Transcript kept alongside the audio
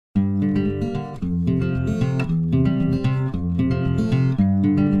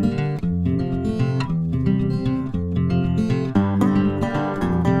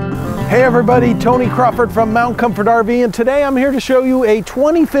Hey everybody, Tony Crawford from Coachmen Comfort RB, and today I'm here to show you a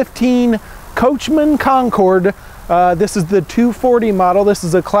 2015 Coachmen Concord. This is the 240 model. This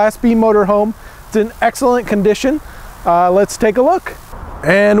is a Class B motorhome. It's in excellent condition. Let's take a look.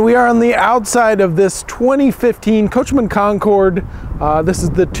 And we are on the outside of this 2015 Coachmen Concord. This is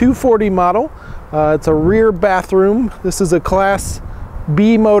the 240 model. It's a rear bathroom. This is a Class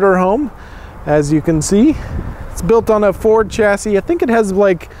B motorhome. As you can see, it's built on a Ford chassis. I think it has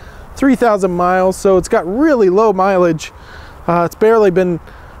like 3,000 miles, so it's got really low mileage. It's barely been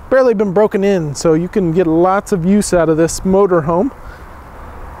broken in, so you can get lots of use out of this motorhome.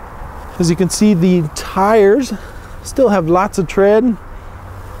 As you can see, the tires still have lots of tread.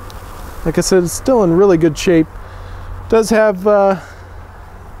 Like I said, it's still in really good shape. It does have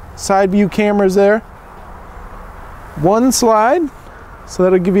side view cameras there. One slide, so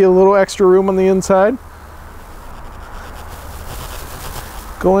that'll give you a little extra room on the inside.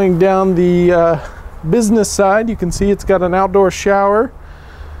 Going down the business side, you can see it's got an outdoor shower.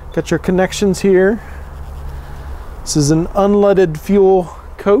 Got your connections here. This is an unleaded fuel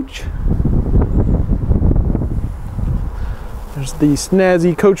coach. There's the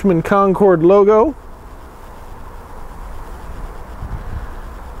snazzy Coachmen Concord logo.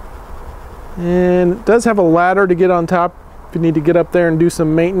 And it does have a ladder to get on top if you need to get up there and do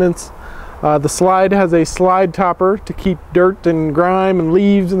some maintenance. The slide has a slide topper to keep dirt and grime and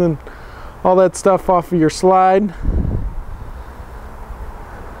leaves and then all that stuff off of your slide. It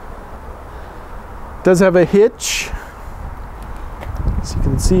does have a hitch, as you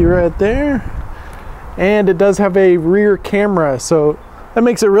can see right there. And it does have a rear camera, so that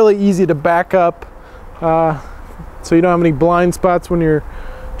makes it really easy to back up so you don't have any blind spots when you're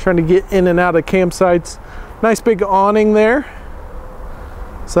trying to get in and out of campsites. Nice big awning there.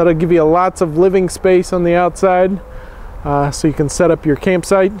 So that'll give you lots of living space on the outside, so you can set up your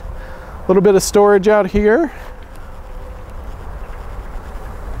campsite. A little bit of storage out here.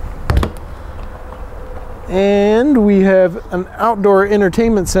 And we have an outdoor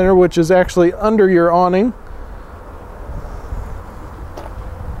entertainment center, which is actually under your awning.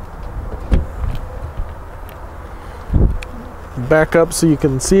 Back up so you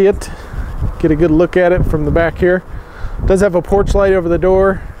can see it. Get a good look at it from the back here. It does have a porch light over the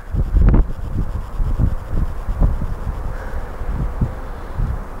door.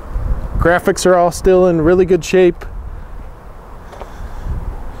 Graphics are all still in really good shape.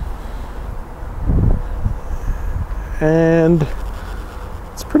 And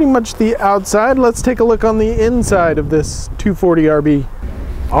it's pretty much the outside. Let's take a look on the inside of this 240RB.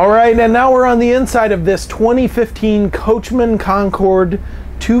 All right, and now we're on the inside of this 2015 Coachmen Concord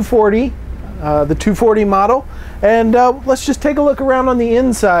 240, the 240 model. And let's just take a look around on the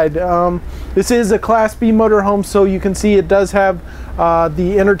inside. This is a Class B motorhome, so you can see it does have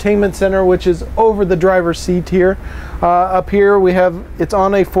the entertainment center, which is over the driver's seat here. Up here we have, it's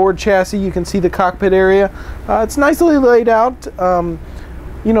on a Ford chassis. You can see the cockpit area. It's nicely laid out,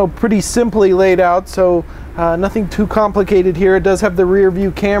 you know, pretty simply laid out, so nothing too complicated here. It does have the rear view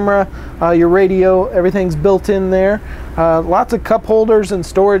camera, your radio, everything's built in there. Lots of cup holders and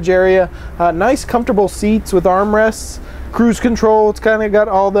storage area. Nice comfortable seats with armrests. Cruise control, it's kind of got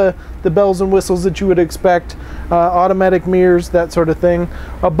all the bells and whistles that you would expect. Automatic mirrors, that sort of thing.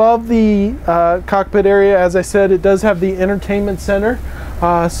 Above the cockpit area, as I said, it does have the entertainment center.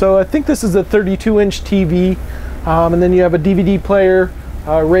 So I think this is a 32-inch TV. And then you have a DVD player,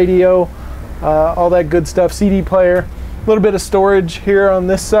 radio, all that good stuff, CD player. A little bit of storage here on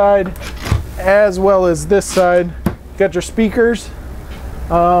this side, as well as this side. You got your speakers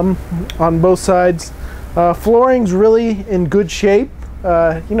on both sides. Flooring's really in good shape.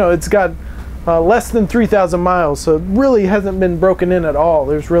 You know, it's got less than 3,000 miles, so it really hasn't been broken in at all.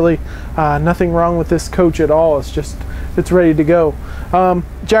 There's really nothing wrong with this coach at all. It's just, it's ready to go.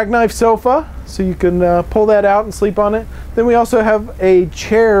 Jackknife sofa, so you can pull that out and sleep on it. Then we also have a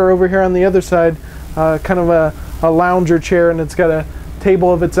chair over here on the other side, kind of a lounger chair, and it's got a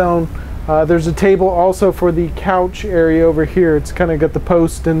table of its own. There's a table also for the couch area over here. It's kind of got the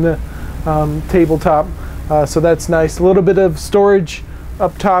post and the tabletop, so that's nice. A little bit of storage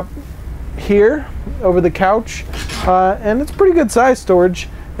up top here over the couch, and it's pretty good size storage,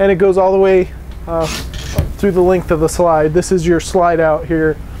 and it goes all the way through the length of the slide. This is your slide out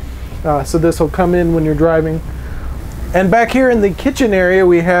here, so this will come in when you're driving. And back here in the kitchen area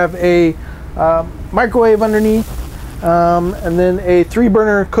we have a microwave underneath, and then a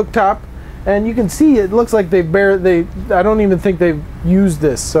 3-burner cooktop. And you can see it looks like I don't even think they've used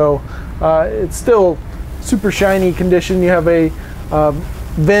this, so it's still super shiny condition. You have a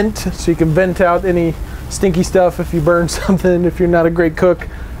vent, so you can vent out any stinky stuff if you burn something, if you're not a great cook.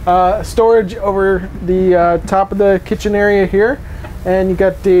 storage over the top of the kitchen area here, and you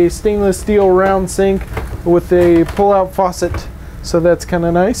got the stainless steel round sink with a pull-out faucet, so that's kind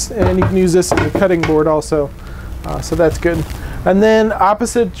of nice. And you can use this as a cutting board also, so that's good. And then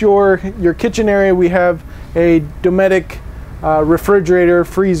opposite your kitchen area, we have a Dometic refrigerator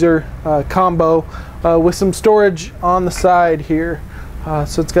freezer combo with some storage on the side here.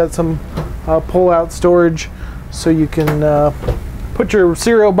 So it's got some pull-out storage, so you can put your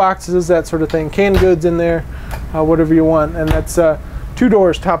cereal boxes, that sort of thing, canned goods in there, whatever you want. And that's 2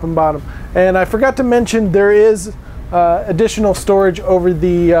 doors, top and bottom. And I forgot to mention there is additional storage over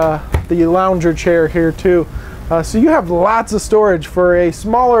the lounger chair here too. So you have lots of storage for a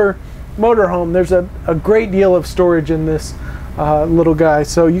smaller motorhome. There's a great deal of storage in this little guy,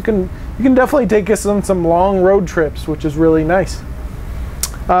 so you can definitely take us on some long road trips, which is really nice.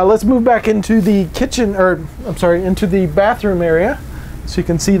 Let's move back into the kitchen, or I'm sorry, into the bathroom area, so you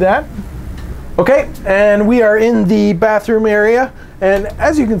can see that. Okay, and we are in the bathroom area, and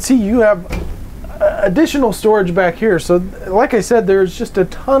as you can see, you have additional storage back here. So like I said, there's just a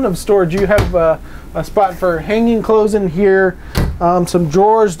ton of storage. You have a spot for hanging clothes in here, some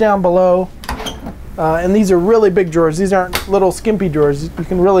drawers down below, and these are really big drawers. These aren't little skimpy drawers. You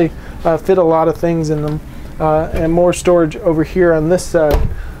can really fit a lot of things in them, and more storage over here on this side.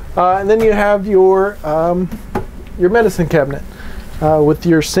 And then you have your medicine cabinet with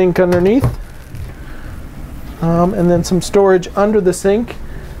your sink underneath, and then some storage under the sink.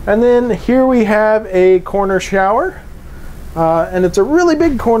 And then here we have a corner shower, and it's a really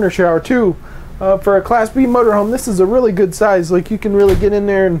big corner shower too. For a Class B motorhome, this is a really good size. Like, you can really get in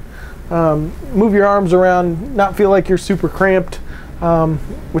there and move your arms around, not feel like you're super cramped,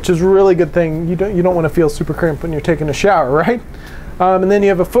 which is a really good thing. You don't want to feel super cramped when you're taking a shower, right? And then you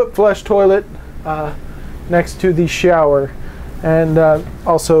have a foot flush toilet next to the shower, and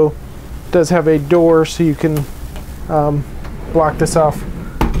also does have a door, so you can block this off.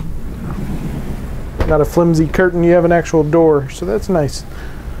 Not a flimsy curtain, you have an actual door, so that's nice.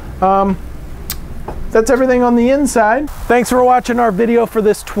 That's everything on the inside. Thanks for watching our video for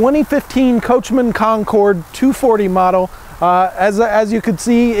this 2015 Coachmen Concord 240 model. As you can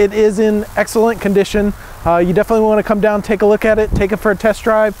see, it is in excellent condition. You definitely want to come down, take a look at it, take it for a test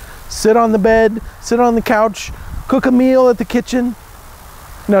drive, sit on the bed, sit on the couch, cook a meal at the kitchen.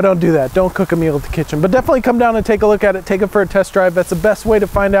 No, don't do that. Don't cook a meal at the kitchen, but definitely come down and take a look at it, take it for a test drive. That's the best way to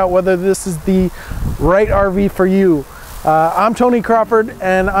find out whether this is the right RV for you. I'm Tony Crawford,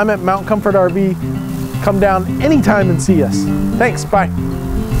 and I'm at Mount Comfort RV. Come down anytime and see us. Thanks, bye.